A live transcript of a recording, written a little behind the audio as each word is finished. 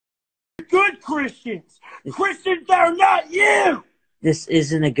good Christians. Christians that are not you. This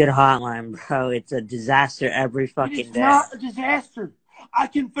isn't a good hotline, bro. It's a disaster every fucking day. It's not a disaster. I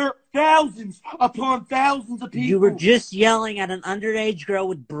convert thousands upon thousands of people. You were just yelling at an underage girl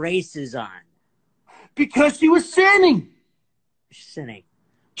with braces on. Because she was sinning. Sinning.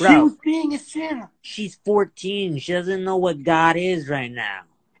 Bro, she was being a sinner. She's 14. She doesn't know what God is right now.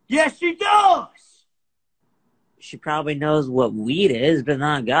 Yes, she does. She probably knows what weed is, but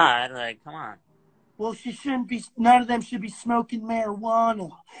not God. Like, come on. Well, she shouldn't be. None of them should be smoking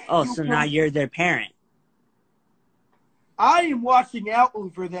marijuana. Oh, so now you're their parent. I am watching out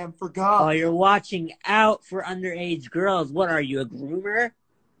over them for God. Oh, you're watching out for underage girls. What are you, a groomer?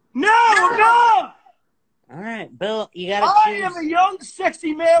 No, I'm not. All right, Bill, you gotta choose. I am a young,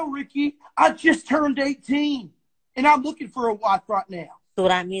 sexy male, Ricky. I just turned 18, and I'm looking for a wife right now. So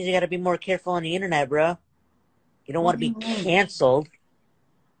that means you gotta be more careful on the internet, bro. You don't want to be canceled.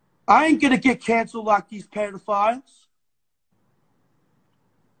 I ain't gonna get canceled like these pedophiles.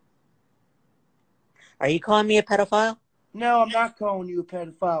 Are you calling me a pedophile? No, I'm not calling you a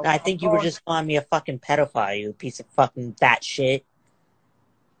pedophile. I think you were just calling me a fucking pedophile, you piece of fucking fat shit.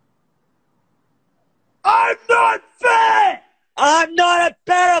 I'm not fat! I'm not a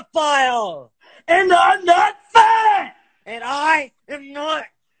pedophile! And I'm not fat! And I am not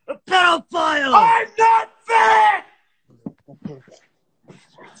a pedophile! I'm not fat!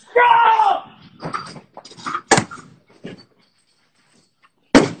 Stop!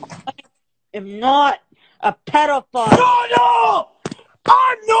 I am not a pedophile! No!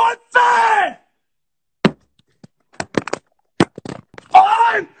 I'm not fat!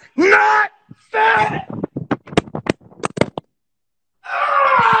 I'm not